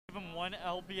one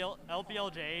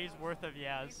LBLJ's worth of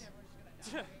yes.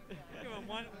 Give him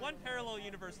one parallel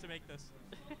universe to make this.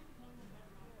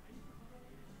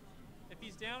 If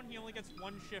he's down, he only gets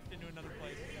one shift into another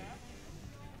place.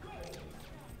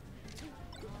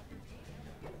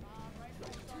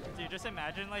 Dude, just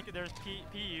imagine like there's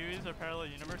PUs or parallel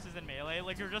universes in Melee.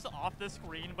 Like you're just off the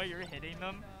screen, but you're hitting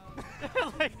them.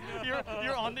 Like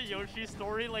you're on the Yoshi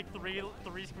story, like three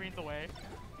screens away.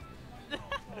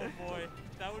 Oh boy,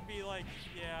 that would be like,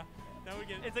 yeah, that would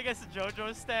get. It's like a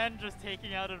JoJo stand just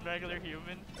taking out a regular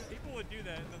human. People would do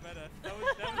that in the meta. That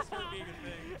would start being a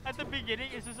thing. At the beginning,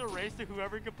 it's just a race to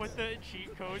whoever could put the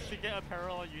cheat code to get a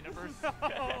parallel universe.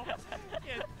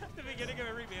 Yeah, the beginning of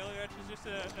every Melee match was just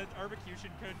an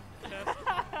arbitration code test.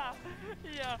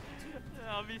 Yeah,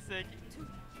 that'll be sick.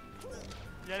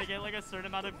 You gotta get like a certain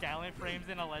amount of gallon frames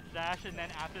in a ledge dash, and then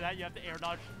after that you have to air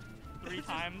dodge 3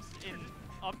 times in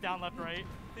up, down, left, right.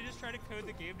 They just try to code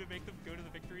the game to make them go to the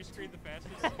victory screen the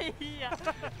fastest. Yeah,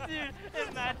 dude,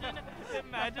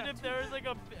 imagine if there was like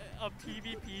a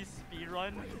PvP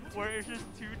speedrun where it's just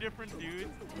 2 different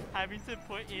dudes having to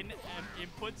put in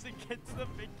inputs to get to the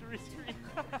victory screen.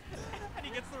 And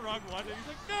he gets the wrong one, and he's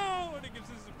like, no! And he gives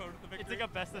his opponent the victory. It's like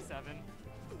a best of 7.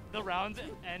 The rounds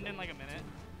end in like a minute.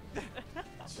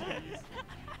 Jeez.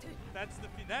 That's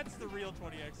the real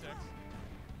 20XX.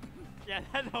 Yeah,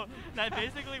 that's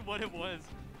basically what it was.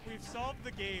 We've solved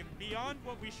the game beyond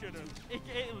what we should have.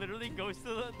 It literally goes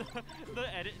to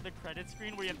the credit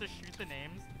screen where you have to shoot the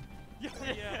names.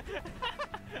 Yeah.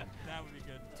 That would be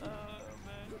good. Oh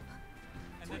man.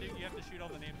 And then you have to shoot all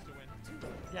the names to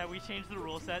win. Yeah, we changed the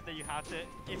rule set that you have to,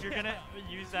 if you're gonna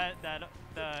use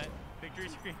the victory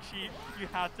screen cheat, you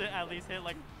have to at least hit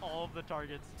like all of the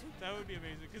targets. That would be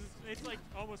amazing because it's like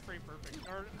almost frame perfect,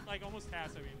 or like almost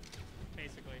TAS. I mean,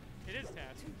 basically, it is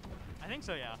TAS. I think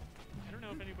so, yeah. I don't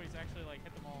know if anybody's actually like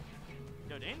hit them all.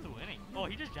 Yo, Dane's winning. Oh,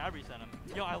 he just jab reset him.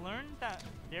 Yo, I learned that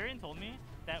Darian told me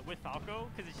that with Falco,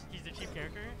 because he's a cheap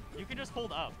character, you can just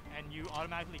hold up and you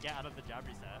automatically get out of the jab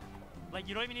reset. Like,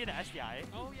 you don't even need an SDI.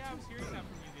 Oh yeah, I was hearing that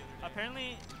from you the other day.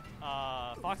 Apparently,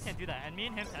 Fox can't do that, and me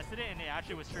and him tested it, and it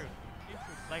actually was true.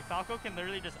 Like, Falco can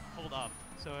literally just hold up,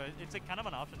 so it's like kind of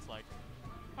an option select.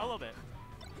 A little bit.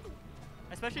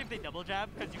 Especially if they double jab,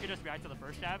 because you can just react to the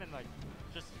first jab and like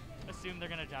just assume they're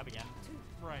gonna jab again.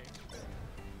 Right.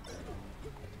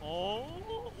 Oh,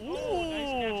 ooh.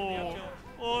 Nice catch in the uphill.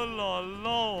 Oh la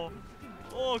la.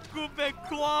 Oh,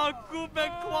 Quebecois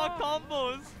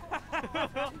combos.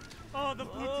 Oh, the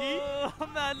blue tea. Oh,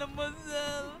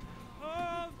 mademoiselle.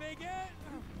 Oh, baguette.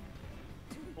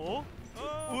 Oh,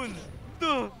 Oh. un,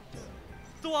 deux,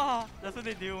 trois. That's what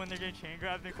they do when they're getting chain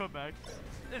grabbed in Quebec.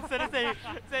 Instead of say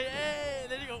hey,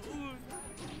 then you go un,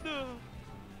 deux.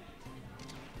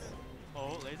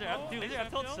 Oh, laser up. Dude, laser up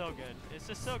tilt's so good. It's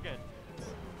just so good.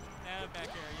 Yeah, back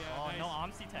air, yeah. Oh, nice. no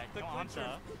Omsi tech. The No clincher.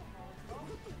 Omsa.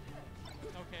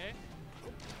 Okay.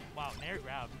 Wow, nair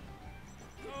grab.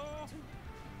 Oh.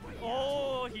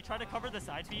 Oh, he tried to cover the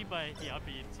side B, but he up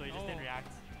beat, so he just didn't react.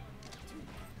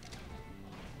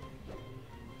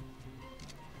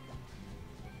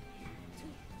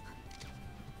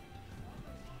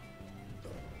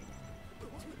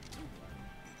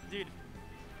 Dude,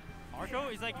 Marco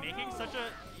is like making such a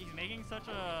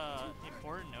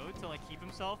important note to like keep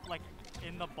himself like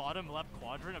in the bottom left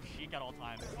quadrant of Sheik at all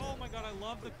times. Oh my god, I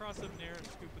love the cross up nair and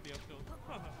scoop with the up tilt.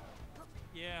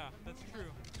 Yeah, that's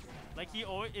true. Like he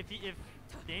always, if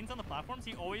Dane's on the platforms,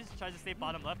 he always tries to stay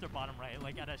bottom left or bottom right,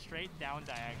 like at a straight down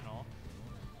diagonal,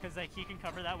 because like he can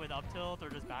cover that with up tilt or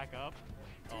just back up.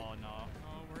 Oh no.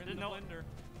 Oh, we're in the blender,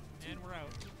 and we're out.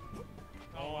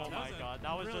 Oh, wow, my god,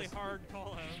 that was really just hard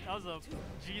call out. That was a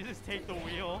Jesus take the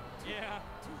wheel. Yeah.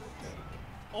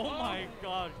 Oh my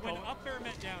god. When up air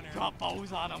met down air. Drop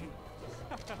bows on him.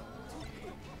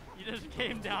 He just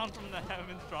came down from the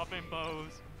heavens dropping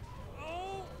bows.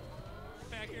 Oh!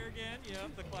 Back air again.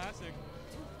 Yep, the classic.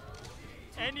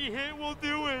 Any hit will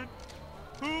do it.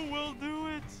 Who will do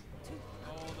it?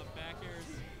 Oh, the back airs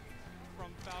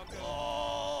from Falco.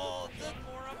 Oh, one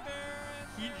more up air.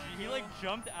 He like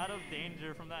jumped out of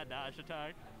danger from that dash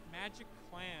attack. Magic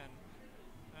Clan.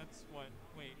 That's what?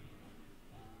 Wait.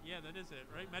 Yeah, that is it,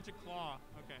 right? Magic Claw.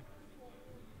 Okay.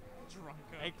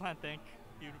 Drunko. Eggplant think.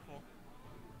 Beautiful.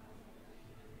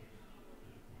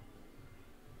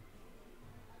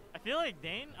 I feel like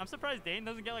Dane, I'm surprised Dane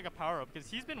doesn't get like a power up because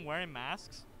he's been wearing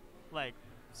masks like,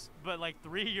 but like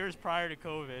 3 years prior to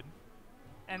COVID.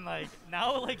 And like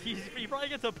now like he probably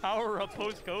gets a power up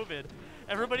post COVID.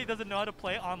 Everybody doesn't know how to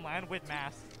play online with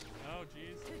masks. Oh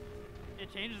jeez.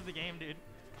 It changes the game, dude.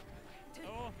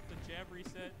 Oh, the jab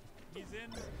reset. He's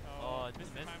in. Oh,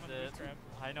 missed the time on the it. boost grab.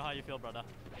 I know how you feel, brother.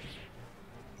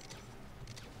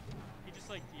 He just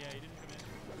like, yeah, he didn't come in.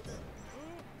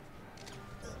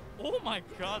 Oh my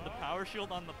god, the power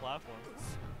shield on the platform.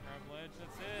 Grab ledge,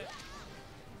 that's it.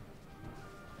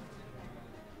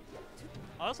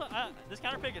 Also, this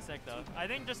counter pick is sick though. I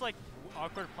think just like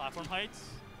awkward platform heights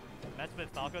mess with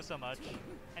Falco so much.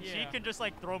 And Yeah. she can just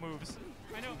like throw moves.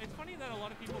 I know, it's funny that a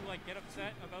lot of people like get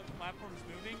upset about the platforms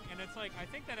moving, and it's like, I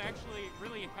think that actually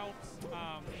really helps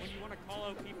when you want to call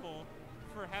out people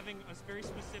for having a very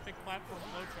specific platform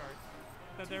flowchart,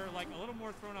 that they're like a little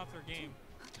more thrown off their game.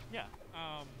 Yeah.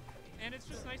 And it's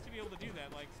just nice to be able to do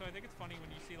that. Like, so I think it's funny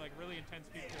when you see like really intense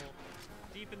people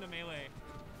deep in the melee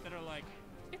that are like,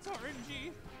 it's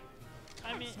RNG.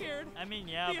 I'm scared. I mean,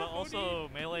 yeah, but BFOD. also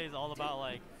Melee is all about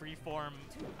like freeform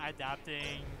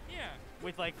adapting Yeah.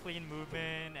 with like clean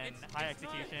movement and high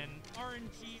execution. Not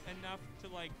RNG enough to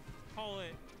like call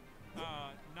it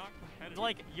not competitive.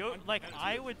 Like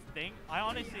I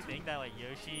honestly think that like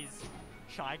Yoshi's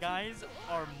Shy Guys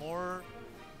are more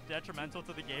detrimental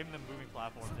to the game than moving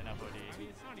platforms in FOD. I mean,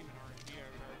 it's not even RNG, I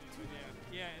would argue,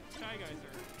 but yeah, Shy Guys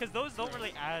are. Because those don't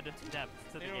really add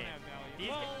depth to the game. They don't have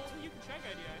value. Well, you can Shy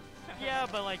Guy DI. Yeah,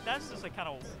 but like that's just like kind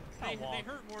of they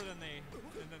hurt more than they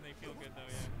feel good though.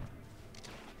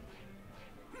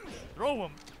 Yeah. Throw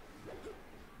him.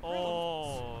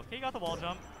 Oh, he got the wall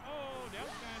jump. Oh, down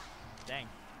smash. Dang.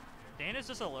 Dana's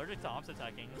just allergic to ops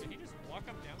attacking. Did he just walk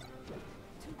up down?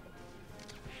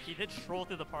 He did stroll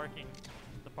through the parking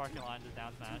line to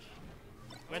down smash.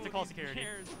 We have to call security.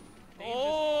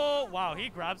 Oh, wow, he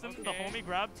grabs him, the homie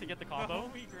grab to get the combo.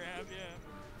 The homie grab,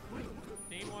 yeah.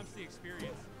 Dane wants the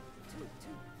experience.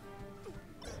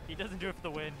 He doesn't do it for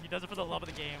the win. He does it for the love of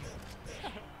the game.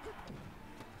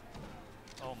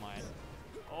 Oh my.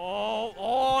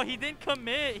 Oh, he didn't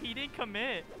commit. He didn't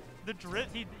commit. The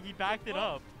drift, he backed it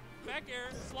up. Back air,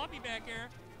 sloppy back air.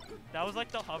 That was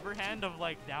like the hover hand of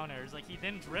like down airs. Like he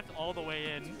didn't drift all the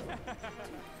way in.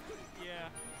 Yeah.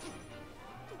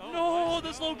 Oh, no,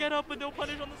 the slow get up, but no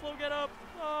punish on the slow get up.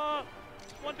 150%.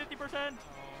 I don't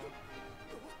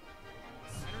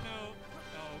know.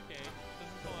 Oh, okay.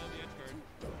 Doesn't call out the edge guard.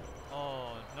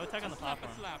 Oh, no tech on the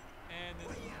platform. Slap. And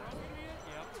this is wrong gonna be it?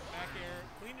 Yep. Back air,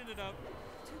 cleaning it up.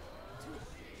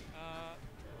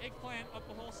 Eggplant up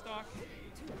the whole stock.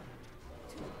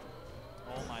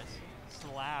 Oh my,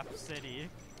 Slap City.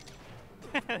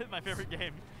 My favorite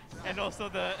game. And also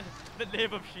the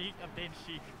name of Sheik, of Dane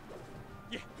Sheik.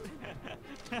 Yeah.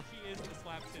 She is the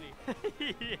Slap City.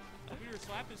 Yeah. Computer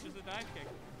Slap is just a dive kick.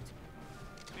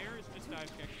 Bear is just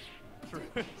dive kick.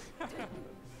 True.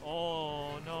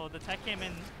 Oh no, the tech came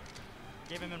in,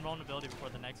 gave him invulnerability before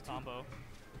the next combo.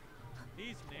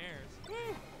 These nairs.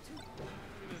 Woo!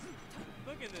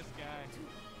 Look at this guy.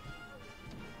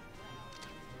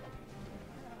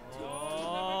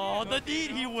 Oh, the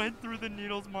need! He went through the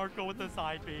needles, Marco, with the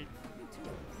side bait.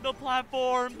 The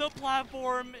platform!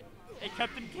 It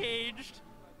kept him caged.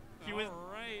 He was.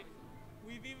 Alright.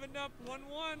 We've evened up 1-1.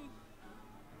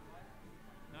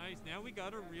 Nice. Now we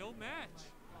got a real match.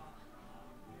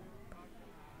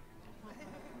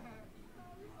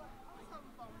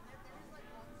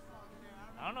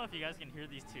 I don't know if you guys can hear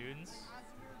these tunes.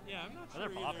 Yeah, I'm not Oh, sure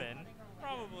they're either. bopping.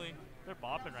 Probably. They're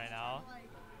bopping right now.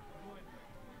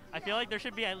 I feel like there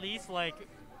should be at least like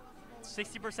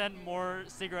 60% more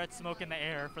cigarette smoke in the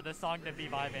air for this song to be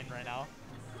vibing right now.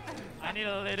 I need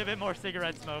a little bit more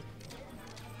cigarette smoke.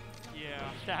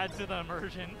 Yeah. To add to the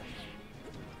immersion.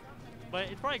 But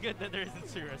it's probably good that there isn't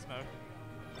cigarette smoke.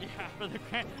 Yeah.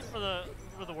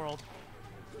 For the world.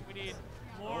 We need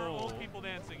more old people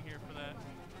dancing here for that.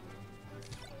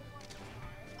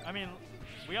 I mean,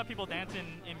 we got people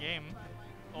dancing in game.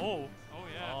 Oh. Oh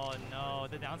yeah. Oh no,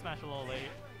 the down smash a little late.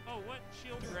 Oh, what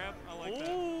shield grab? I like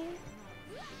that.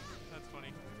 That's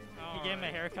funny. He gave him a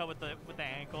haircut with the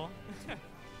ankle.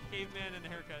 Caveman and a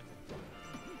haircut.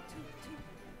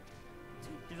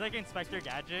 He's like Inspector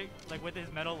Gadget, like with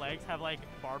his metal legs have like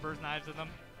barber's knives in them.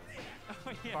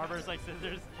 Oh yeah. Barber's like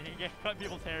scissors, and he can cut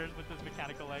people's hairs with his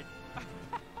mechanical leg.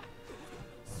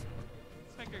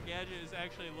 Inspector Gadget is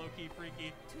actually low-key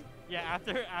freaky. Yeah,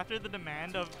 after the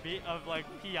demand of like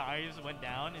PIs went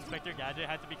down, Inspector Gadget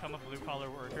had to become a blue-collar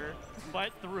worker,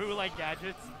 but through like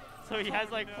gadgets. So he has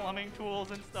like plumbing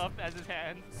tools and stuff as his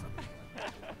hands.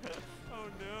 Oh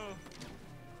no.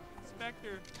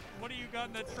 Inspector, what do you got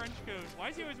in that trench coat? Why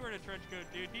is he always wearing a trench coat,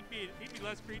 dude? He'd be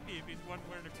less creepy if he's one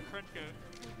wearing a trench coat.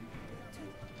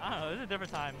 I don't know, it was a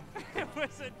different time. It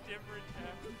was a different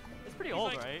time. It's pretty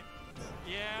old, like, right?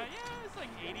 Yeah, it's like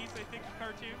 80s, I think,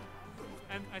 cartoon.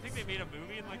 And I think they made a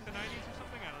movie in like the 90s or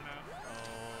something, I don't know.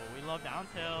 Oh, we We love down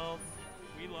tilt.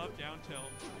 We love down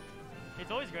tilt.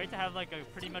 It's always great to have like a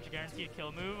pretty much guaranteed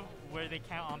kill move where they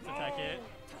can't omps attack it.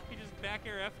 He just back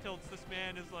air F tilts. This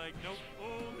man is like, nope.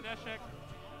 Oh, the dash check.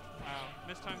 Wow,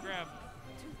 missed time grab.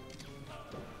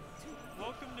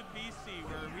 Welcome to BC,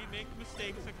 where we make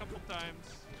mistakes a couple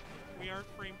times. We aren't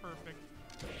frame perfect.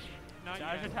 Not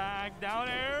Dash yet. attack, down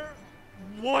air.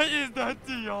 What is that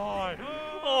DI?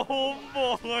 Oh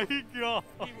my god.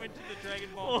 He went to the Dragon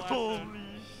Ball blast Holy zone.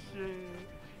 shit.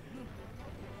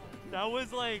 That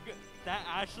was like, that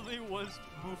actually was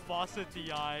Mufasa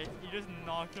DI. He just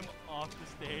knocked him off the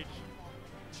stage.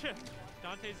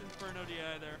 Dante's Inferno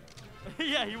DI there.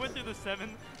 Yeah, he went through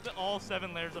all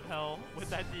 7 layers of hell with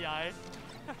that DI.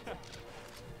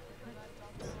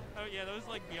 Oh yeah, that was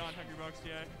like beyond $100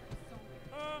 DI.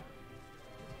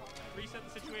 Reset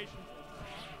the situation.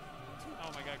 Oh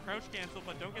my god, crouch cancel,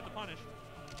 but don't get the punish.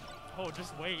 Oh,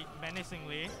 just wait,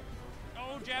 menacingly.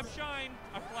 Oh, jab shine,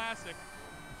 a classic.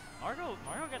 Mario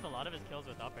gets a lot of his kills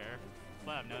with up air,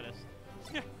 what I've noticed.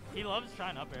 He loves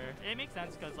trying up air. It makes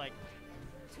sense because like,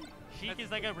 Sheik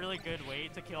is like a really good way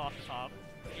to kill off the top.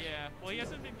 Yeah, well he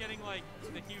hasn't been getting like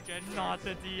the huge edge. Not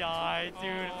the DI,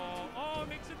 dude. Oh,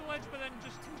 makes it the ledge, but then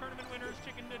just tournament winners,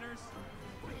 chicken dinners.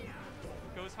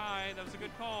 Goes high, that was a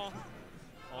good call.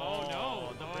 Oh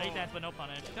no, the breakdance but no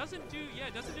punish. Doesn't do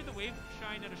the wave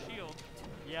shine at a shield.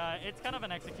 Yeah, it's kind of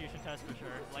an execution test for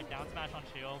sure. Like down smash on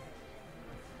shield.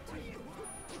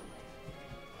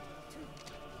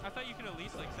 I thought you could at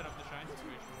least like set up the shine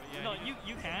situation. But yeah, No,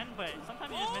 you can, but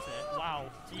sometimes you just miss it. Wow,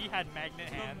 he had magnet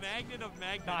hands. The magnet of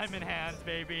magnets. Diamond hands,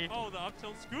 baby. Oh, the up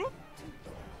tilt scoop.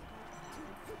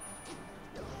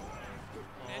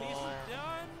 And he's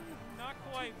done. Not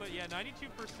quite, but yeah,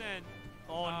 92%.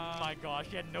 Oh my gosh,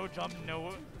 he had no jump,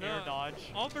 no air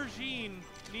dodge. Aubergine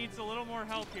needs a little more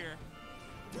help here.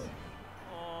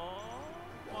 Oh,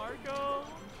 Marco.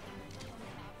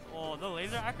 Oh, the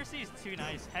laser accuracy is too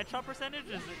nice. Headshot percentage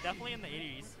is definitely in the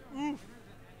 80s. Oof.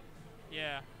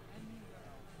 Yeah.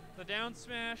 The down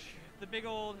smash, the big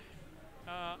old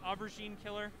aubergine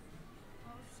killer.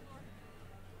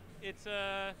 It's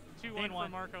 2-1 for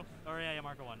Marco. Oh yeah,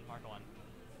 Marco won. Marco won.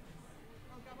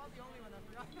 Oh, God, I'm not the only one. I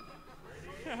forgot.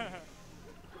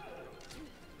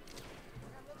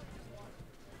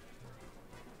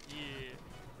 Yeah.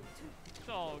 It's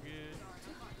all good.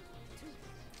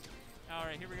 All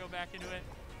right, here we go back into it.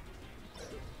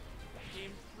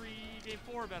 Game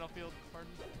 4 Battlefield,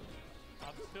 pardon.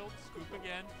 Up tilt, scoop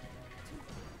again.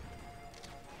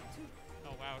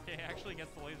 Oh wow, okay, actually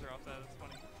gets the laser off that, that's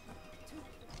funny.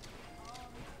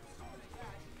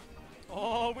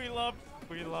 Oh, we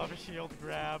love shield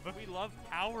grab. We love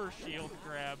power shield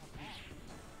grab.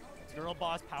 Girl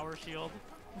boss power shield.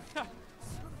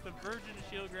 The Virgin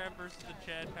shield grab versus the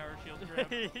Chad power shield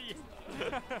grab.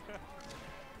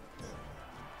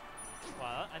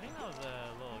 Wow, I think that was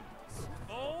a little...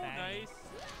 Oh, bang. nice.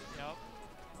 Yep.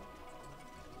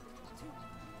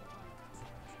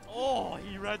 Oh,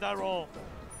 he read that roll.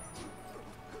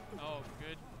 Oh,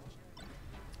 good.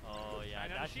 Oh, yeah,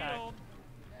 Right on dash tag. shield.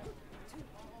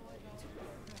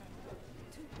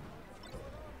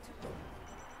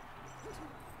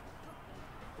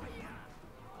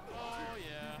 Oh,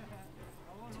 yeah.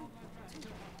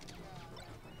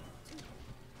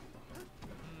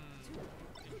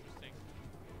 Interesting.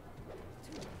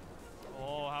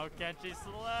 Oh, how can she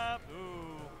slap?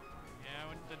 Ooh. Yeah,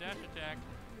 when the dash attack.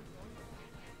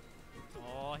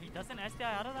 Oh, he doesn't SDI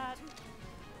out of that?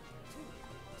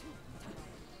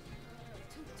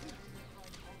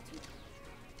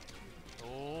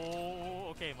 Oh,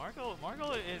 okay, Marco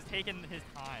is taking his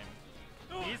time.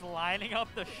 Oh. He's lining up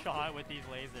the shot with these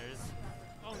lasers.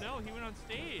 Oh no, he went on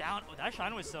stage. Down, oh, that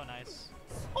shine was so nice.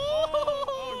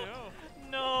 Oh no.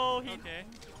 No, he... Okay.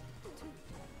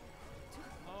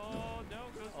 Oh no,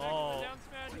 goes back to Oh. the down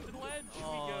smash to the ledge we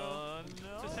Oh, go.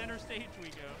 no. To center stage we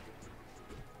go.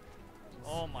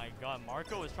 Oh my god,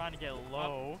 Marco was trying to get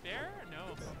low. Up there?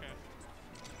 No. Okay.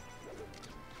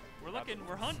 We're looking,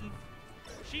 we're hunting.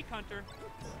 Sheik hunter.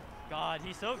 God,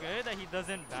 he's so good that he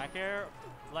doesn't back air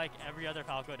like every other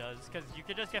Falco does, because you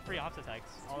could just get free ops attacks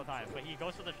all the time, but he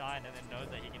goes for the shine and then knows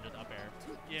that he can just up air.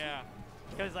 Yeah.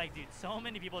 Because like, dude, so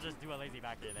many people just do a lazy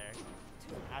back air there.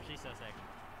 Actually so sick.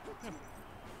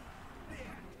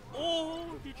 Oh,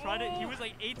 he tried it. He was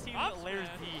like 18 Up layers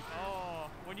smash. deep. Oh,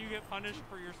 when you get punished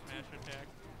for your smash attack.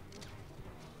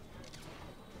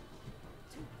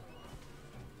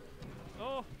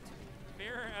 Oh,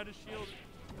 fair out of shield.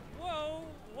 Whoa,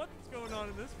 what's going on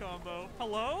in this combo?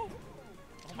 Hello?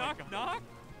 Oh my Knock, God. knock.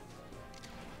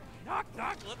 Knock,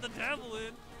 knock, let the devil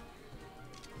in.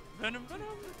 Venom, venom.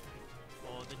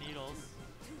 Oh, the needles.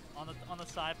 on the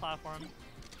side platform,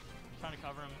 trying to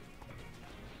cover him.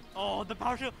 Oh, the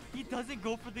power shield! He doesn't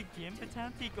go for the gimp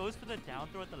attempt. He goes for the down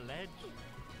throw at the ledge.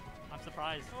 I'm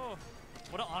surprised. Oh,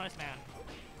 What an honest man.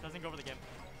 Doesn't go for the gimp.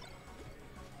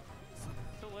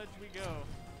 to ledge we go.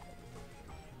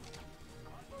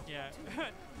 Yeah,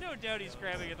 no doubt he's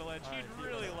grabbing at the ledge. Alright, He'd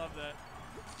really love that.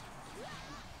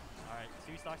 All right,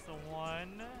 2 stocks to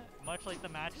 1. Much like the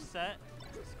match set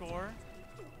score.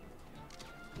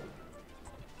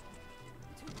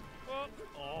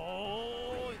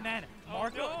 Oh man,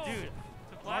 Marco, no. dude,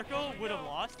 To Marco platform we would have go.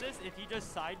 lost this if he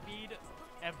just side B'd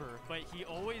ever, but he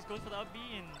always goes for the up B,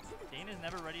 and Dana's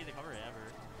never ready to cover it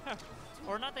ever.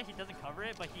 Or not that he doesn't cover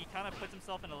it, but he kind of puts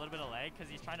himself in a little bit of lag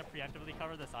because he's trying to preemptively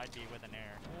cover the side B with an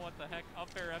air. What the heck? Up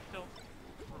air F tilt.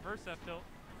 Reverse F tilt.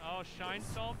 Oh, shine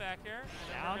stall back air.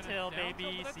 Down tilt,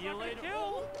 baby. See you later.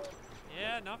 Kill.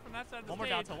 Yeah, not from that side of the One more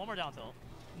stage. down tilt, one more down tilt.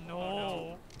 No. Oh,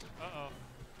 no. Uh-oh.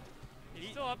 He's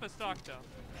still up a stock, though.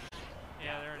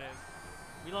 Yeah, there it is.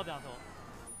 We love down tilt.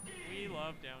 We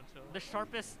love down tilt.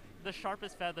 The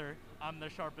sharpest feather. I'm the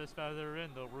sharpest feather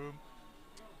in the room.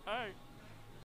 Hey.